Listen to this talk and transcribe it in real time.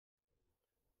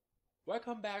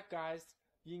Welcome back, guys.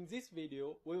 In this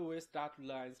video, we will start to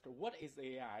learn what is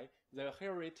AI, the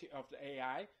hierarchy of the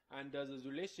AI, and the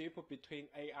relationship between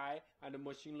AI and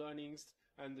machine learning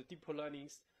and deep learning.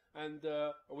 And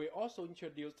we also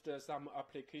introduced some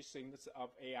applications of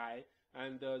AI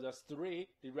and the three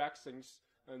directions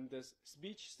and the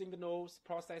speech signals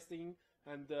processing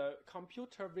and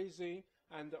computer vision.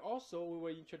 And also we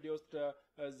will introduce the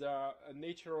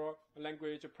natural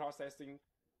language processing.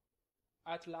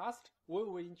 At last, we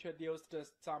will introduce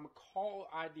some core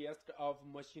ideas of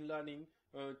machine learning,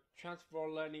 transfer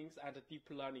learnings, and deep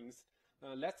learnings.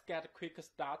 Let's get a quick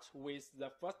start with the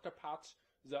first part,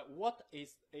 the what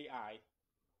is AI?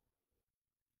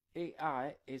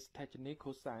 AI is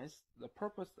technical science. The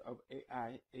purpose of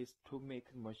AI is to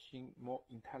make machine more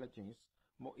intelligent,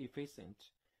 more efficient.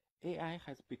 AI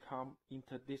has become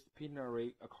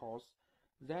interdisciplinary course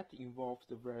that involves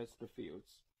various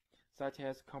fields, such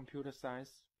as computer science,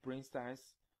 brain science,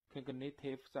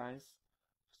 cognitive science,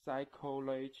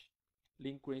 psychology,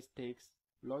 linguistics,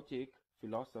 logic,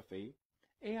 philosophy.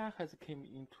 AI has come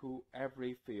into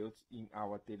every field in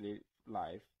our daily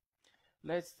life.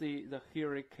 Let's see the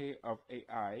hierarchy of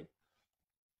AI.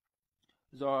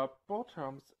 The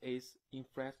bottom is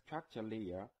infrastructure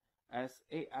layer. As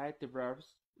AI develops,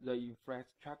 the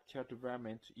infrastructure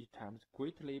development attempts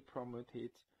greatly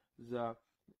promoted the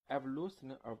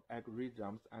evolution of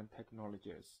algorithms and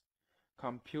technologies.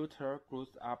 Computer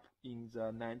grows up in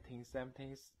the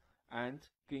 1970s and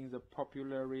gained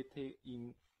popularity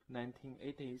in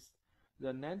 1980s.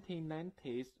 The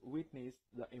 1990s witnessed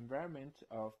the environment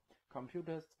of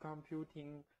computers'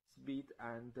 computing speed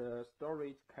and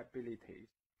storage capabilities,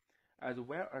 as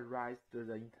well as rise to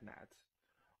the internet.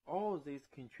 All this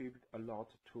contribute a lot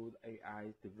to the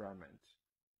AI development.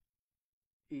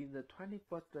 In the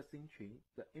 21st century,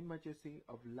 the emergence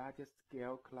of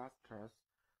large-scale clusters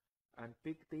and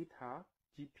big data,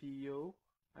 GPU,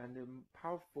 and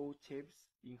powerful chips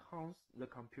enhance the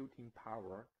computing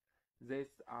power.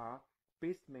 These are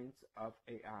basements of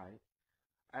AI.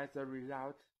 As a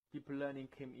result, deep learning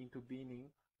came into being,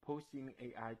 pushing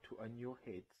AI to a new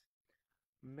height.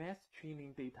 Mass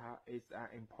training data is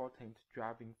an important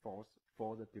driving force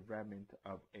for the development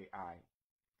of AI.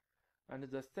 And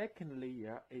the second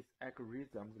layer is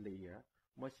algorithm layer.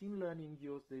 Machine learning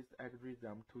uses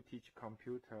algorithm to teach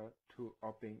computer to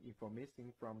obtain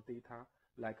information from data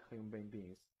like human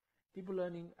beings. Deep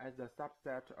learning as a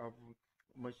subset of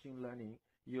machine learning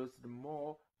uses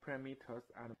more parameters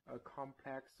and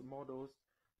complex models.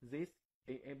 This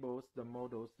enables the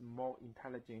models more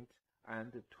intelligent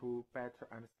and to better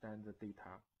understand the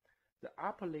data. The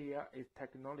upper layer is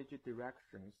technology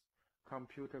directions,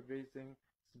 computer vision,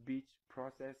 speech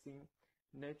processing,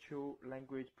 natural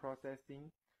language processing,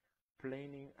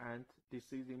 planning and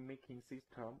decision-making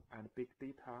system, and big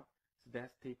data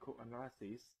statistical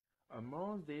analysis.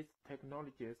 Among these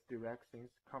technologies directions,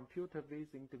 computer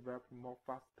vision developed more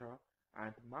faster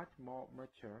and much more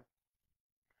mature.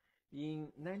 In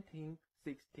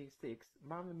 1966,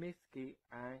 Marvin Minsky,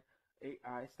 an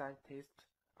AI scientist,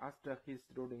 asked his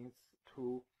students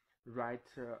to write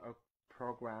a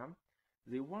program.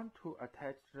 They want to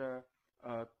attach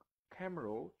a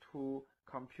camera to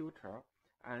computer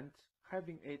and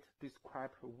having it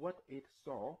describe what it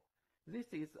saw. This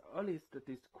is the earliest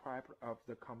description of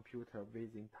the computer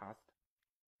vision task.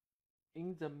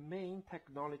 In the main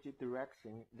technology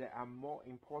direction, there are more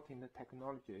important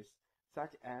technologies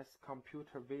such as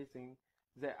computer vision.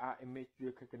 There are image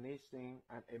recognition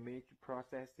and image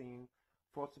processing.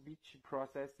 For speech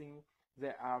processing,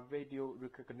 there are video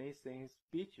recognition,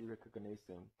 speech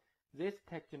recognition. These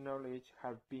technologies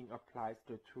have been applied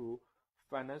to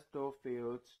financial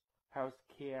fields,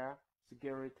 healthcare,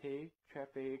 security,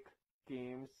 traffic,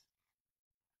 games.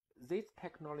 These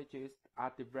technologies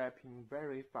are developing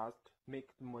very fast, make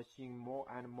the machine more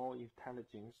and more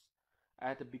intelligent.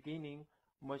 At the beginning,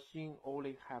 machines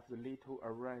only have little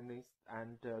awareness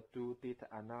and do data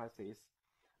analysis.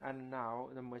 And now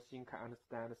the machine can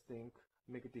understand, think,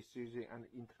 make decisions, and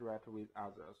interact with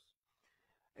others.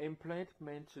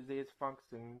 Implement these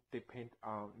functions depend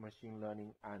on machine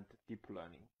learning and deep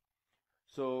learning.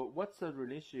 So what's the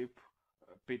relationship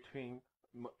between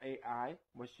AI,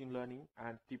 machine learning,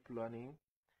 and deep learning?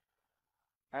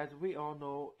 As we all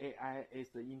know, AI is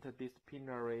an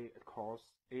interdisciplinary course.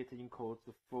 It includes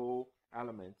 4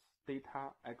 elements: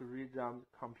 data, algorithm,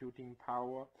 computing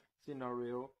power,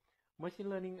 scenario. Machine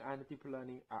learning and deep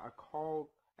learning are a core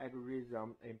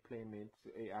algorithm implement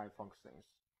AI functions.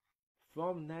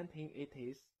 From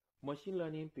 1980s, machine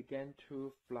learning began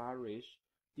to flourish.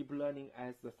 Deep learning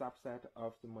as a subset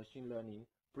of the machine learning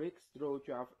breakthrough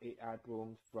drive AI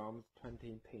boomed from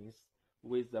 2010s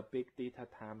with the big data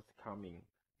times coming.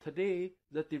 Today,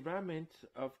 the development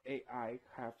of AI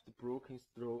has broken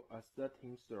through a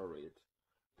certain threshold.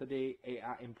 Today,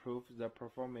 AI improves the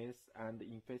performance and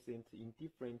efficiency in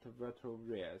different vertical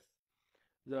areas.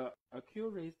 The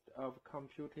accuracy of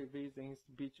computer vision,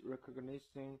 speech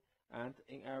recognition, and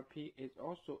NLP is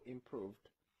also improved.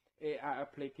 AI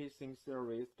application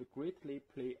theories greatly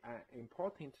play an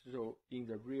important role in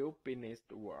the real business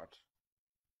world.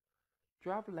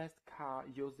 Driverless car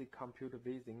using computer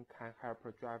vision can help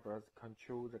drivers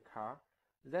control the car.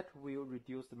 That will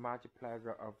reduce the much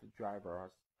pressure of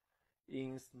drivers.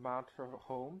 In smart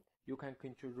home, you can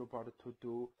control robot to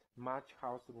do much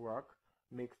housework,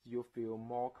 makes you feel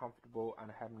more comfortable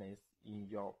and happiness in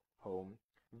your home.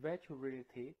 Virtual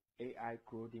reality, AI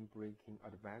groundbreaking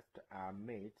advances are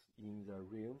made in the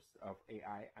realms of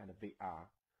AI and VR.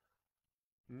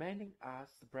 Many are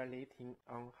speculating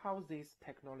on how these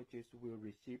technologies will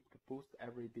reshape both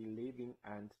everyday living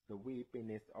and the way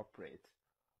business operates.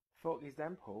 For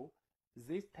example,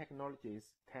 these technologies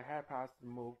can help us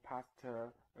move past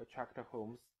tract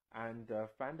homes and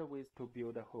find ways to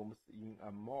build homes in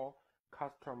a more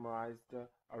customized,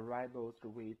 reliable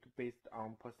way based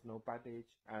on personal budget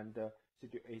and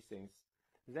situations.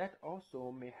 That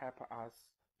also may help us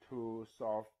to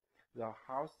solve the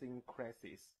housing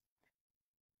crisis.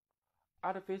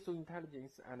 Artificial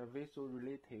intelligence and visual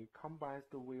reality combined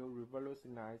will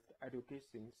revolutionize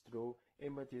education through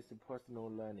images personal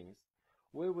learning.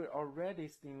 We will already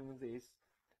seeing this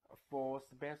for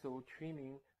special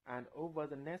training, and over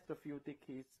the next few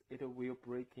decades, it will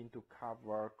break into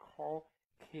cover core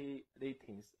key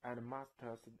ratings and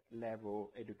master's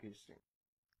level education.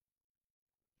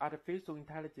 Artificial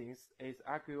intelligence is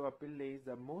arguably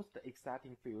the most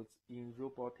exciting field in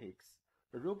robotics.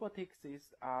 Robotics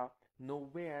are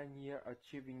nowhere near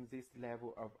achieving this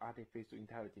level of artificial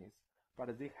intelligence,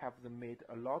 but they have made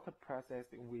a lot of progress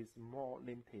with more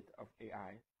limited of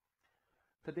AI.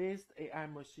 Today's AI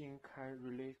machine can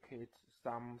relocate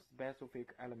some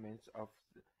specific elements of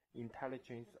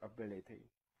intelligence ability.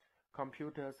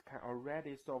 Computers can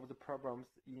already solve the problems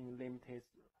in limited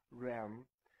realm.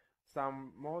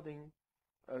 Some modern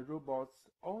robots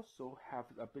also have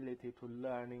the ability to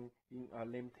learn in a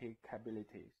limited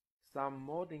capabilities. Some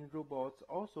modern robots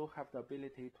also have the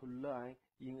ability to learn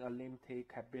in a limited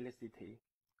capacity.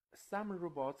 Some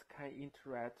robots can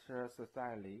interact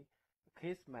socially.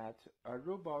 Kismet, a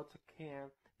robot can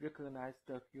recognize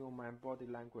the human body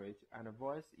language and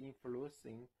voice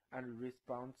influencing and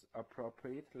respond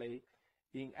appropriately.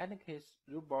 In any case,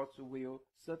 robots will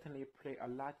certainly play a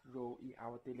large role in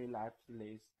our daily lives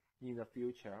in the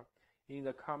future. In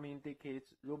the coming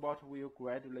decades, robots will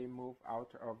gradually move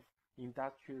out of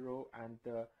industrial and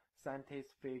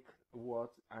scientific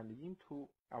worlds and into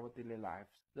our daily lives.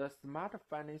 The smart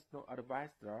financial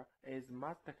advisor is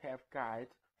must-have guide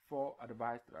for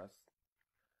advisors.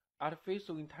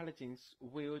 Artificial intelligence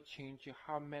will change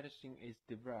how medicine is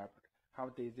developed, how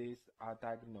diseases are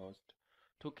diagnosed.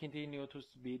 To continue to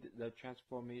speed the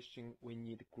transformation, we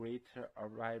need greater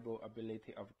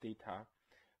reliability of data,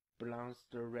 balanced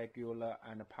regular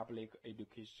and public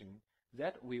education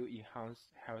that will enhance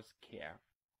healthcare.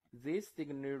 These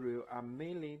scenarios are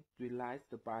mainly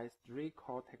realized by three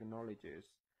core technologies: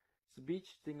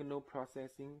 speech signal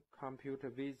processing, computer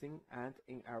vision, and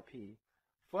NLP.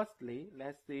 Firstly,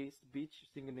 let's see speech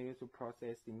signal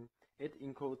processing. It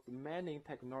includes many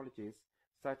technologies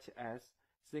such as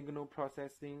signal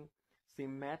processing,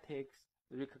 semantics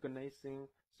recognition,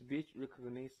 speech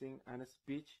recognition, and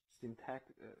speech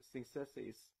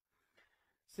synthesis.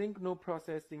 Signal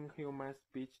processing, human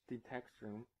speech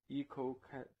detection, echo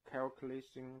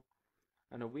calculation,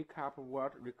 and wake-up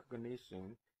word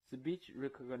recognition. Speech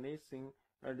recognition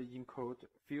and encode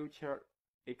feature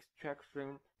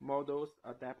extraction models,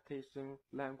 adaptation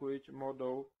language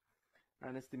model,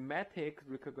 and semantic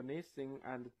recognition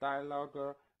and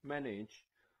dialogue manage,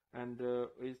 and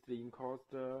is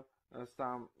encode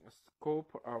some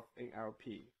scope of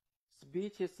NLP.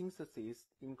 Speech synthesis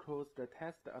includes the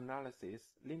text analysis,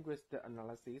 linguistic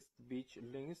analysis, speech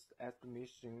length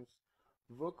estimations,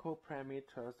 vocal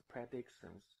parameters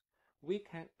predictions. We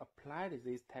can apply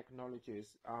these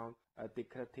technologies on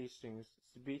dictations,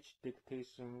 speech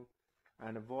dictation,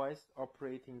 and voice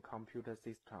operating computer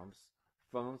systems,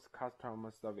 phones,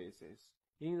 customer services.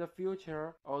 In the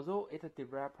future, although it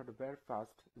developed very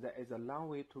fast, there is a long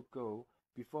way to go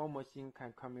before machine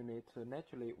can communicate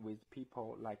naturally with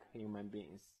people like human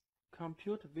beings.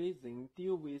 Computer vision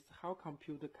deals with how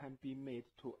computer can be made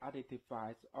to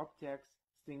identify objects,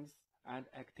 things, and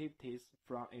activities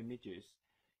from images.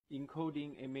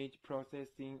 encoding, image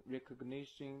processing,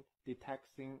 recognition,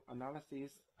 detection,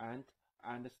 analysis, and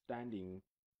understanding.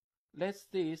 Let's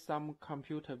see some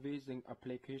computer vision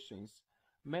applications.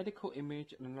 Medical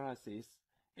image analysis.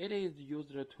 It is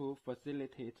used to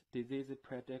facilitate disease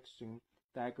prediction,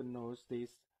 diagnosis,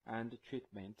 and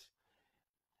treatment.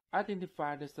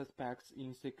 Identify the suspects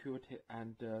in security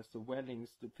and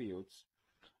surveillance fields.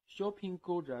 Shopping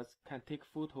gurus can take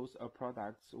photos of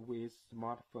products with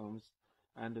smartphones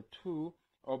and to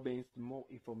obtain more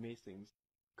information.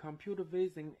 Computer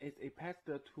vision is a path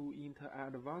to enter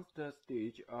an advanced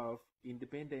stage of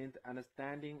independent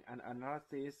understanding and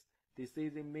analysis,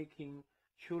 decision-making,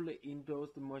 truly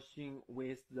endorsed machine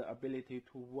with the ability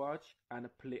to watch and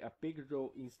play a big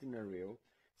role in scenarios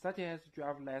such as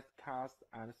driverless cars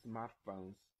and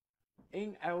smartphones.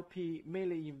 NLP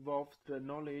mainly involves the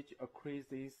knowledge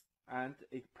acquisitions and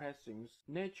expressions,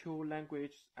 natural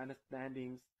language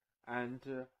understandings, and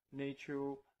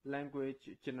natural language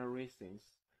generations.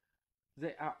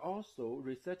 There are also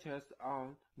researchers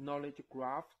on knowledge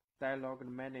graph, dialogue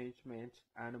management,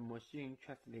 and machine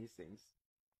translations.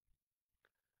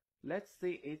 Let's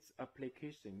see its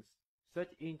applications.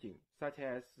 Search engines such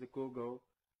as Google,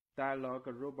 dialogue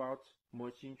robot,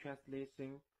 machine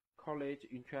translation, college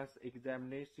entrance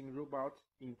examination robot,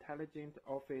 intelligent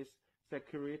office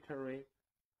secretary.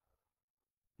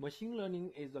 Machine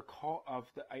learning is the core of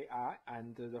the AI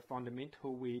and the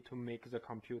fundamental way to make the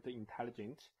computer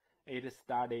intelligent. It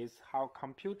studies how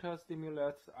computers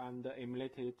simulate and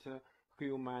emulate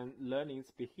human learning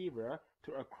behavior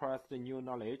to acquire the new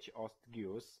knowledge or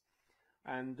skills,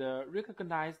 and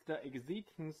recognize the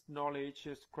existing knowledge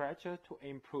structure to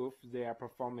improve their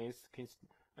performance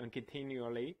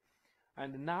continually.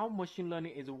 And now machine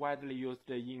learning is widely used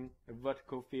in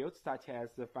vertical fields such as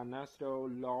financial,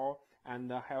 law,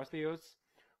 and health fields.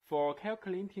 For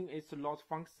calculating its loss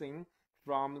function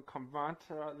from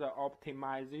converter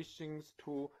optimizations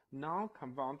to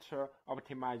non-converter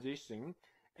optimization,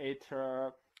 it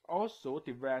also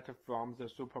developed from the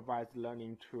supervised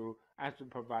learning to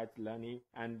unsupervised learning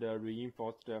and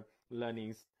reinforced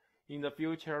learning. In the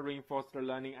future, reinforced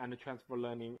learning and transfer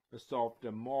learning solve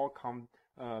the more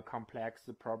complex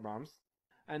problems.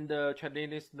 And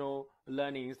traditional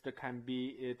learnings can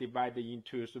be divided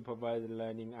into supervised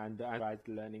learning and unsupervised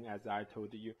learning, as I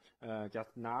told you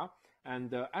just now.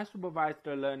 And unsupervised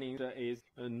learning is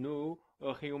a new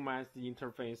human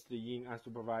interface in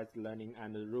unsupervised learning,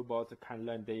 and the robot can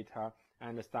learn data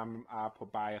and sum up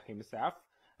by himself.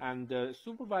 And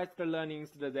supervised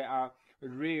learnings, there are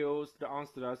real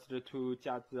answers to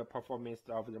judge the performance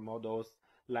of the models,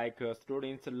 like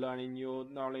students learning new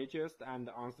knowledges and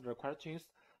answer the questions,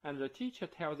 and the teacher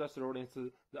tells the students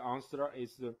the answer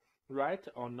is right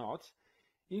or not.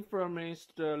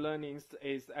 Information learning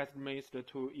is administered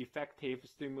to effective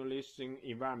simulation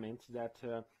environments that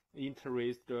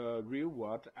interest the real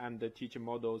world and teach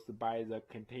models by the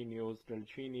continuous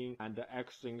training and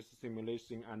action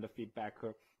simulation and feedback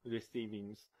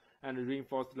receiving. And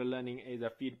reinforced learning is a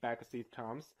feedback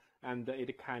system, and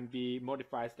it can be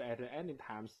modified at any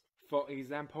time. For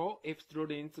example, if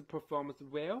students perform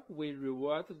well, we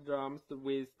reward them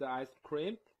with the ice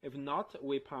cream. If not,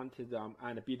 we punish them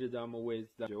and beat them with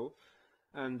the cudgel.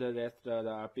 And that's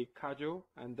the big cudgel,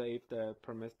 and if they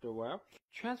perform well.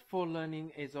 Transfer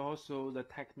learning is also the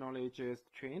technology's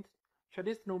trend.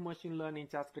 Traditional machine learning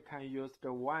just can use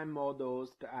the one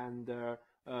models and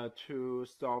to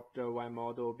solve the one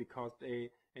model because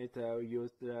it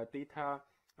use the data,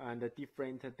 and the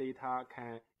different data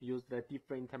can use the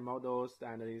different models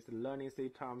and these learning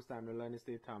systems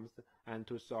and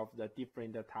to solve the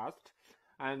different tasks.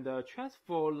 And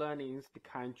transfer learnings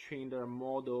can train the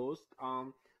models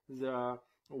on the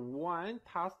one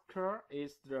task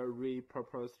is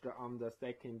repurposed on the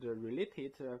second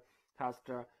related task.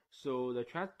 So the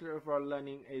transfer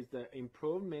learning is the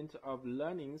improvement of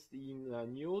learnings in the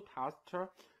new task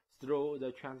through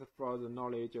the transfer of the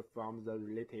knowledge from the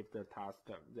related task.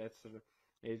 That's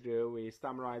it. We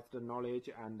summarize the knowledge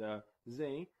and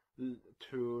then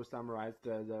to summarize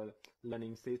the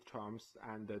learning systems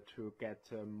and to get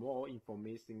more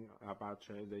information about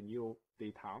the new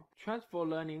data. Transfer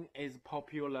learning is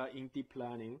popular in deep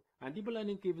learning, and deep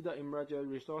learning gives the emergent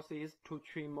resources to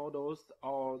train models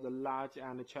or the large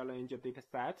and challenge data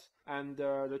sets. And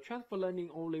the transfer learning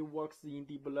only works in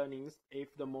deep learning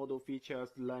if the model features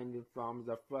learned from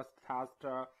the first task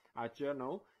are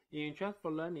journal. In transfer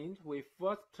learning, we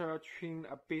first train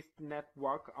a base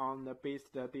network on the base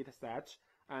dataset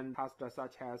and tasks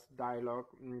such as dialogue,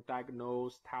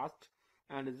 diagnose tasks,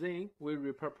 And then we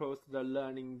repurpose the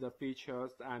learning the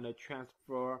features and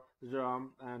transfer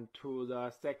them and to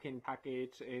the second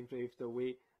target. If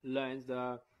we learn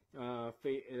the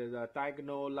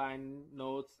diagonal line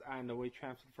nodes, and we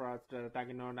transfer the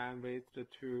diagonal line width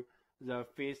to the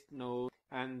face node,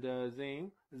 and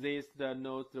then this the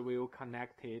nodes will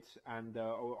connect it, and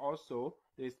also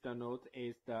this the node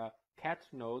is the cat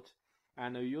node,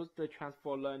 and use the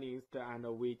transfer learnings, and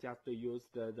we just use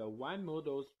the one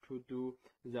models to do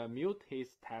the mutate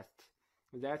test.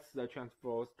 That's the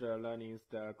transfer learning's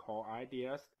the core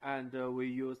ideas, and we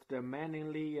use the many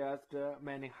layers,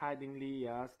 many hiding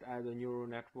layers as neural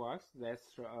networks.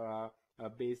 That's a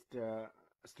based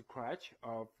scratch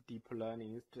of deep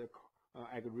learning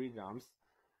algorithms.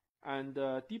 And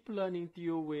deep learning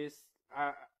deal with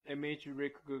image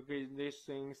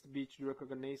recognition, speech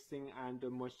recognition, and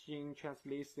machine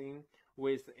translation,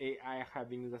 with AI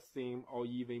having the same or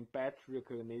even better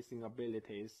recognition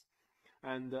abilities.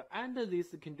 And under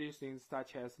these conditions,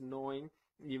 such as knowing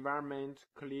environment,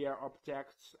 clear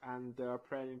objects, and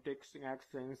prediction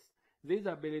actions, these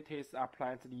abilities are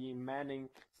applied in many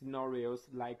scenarios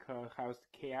like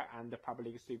healthcare and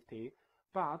public safety,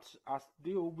 but are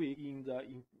still weak in the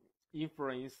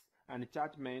inference and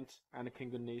judgment and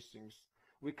cognitions.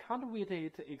 We can't wait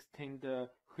it extend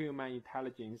human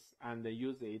intelligence and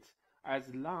use it. As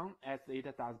long as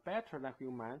it does better than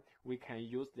human, we can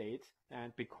use it,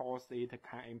 and because it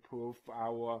can improve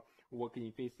our work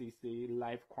efficiency,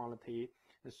 life quality,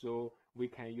 so we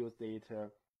can use it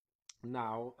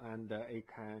now, and it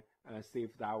can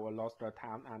save our lost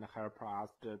time and help us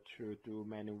to do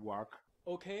many work.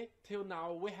 Okay, till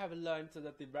now we have learned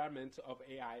the development of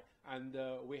AI, and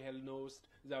we have known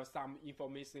some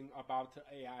information about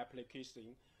AI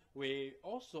application. We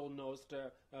also know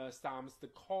some the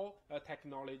core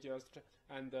technologies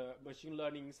and machine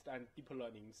learning and deep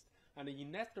learning. And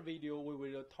in next video we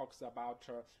will talk about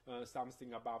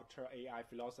something about AI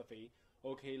philosophy.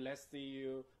 Okay, let's see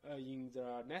you in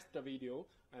the next video,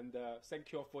 and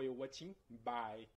thank you for your watching. Bye.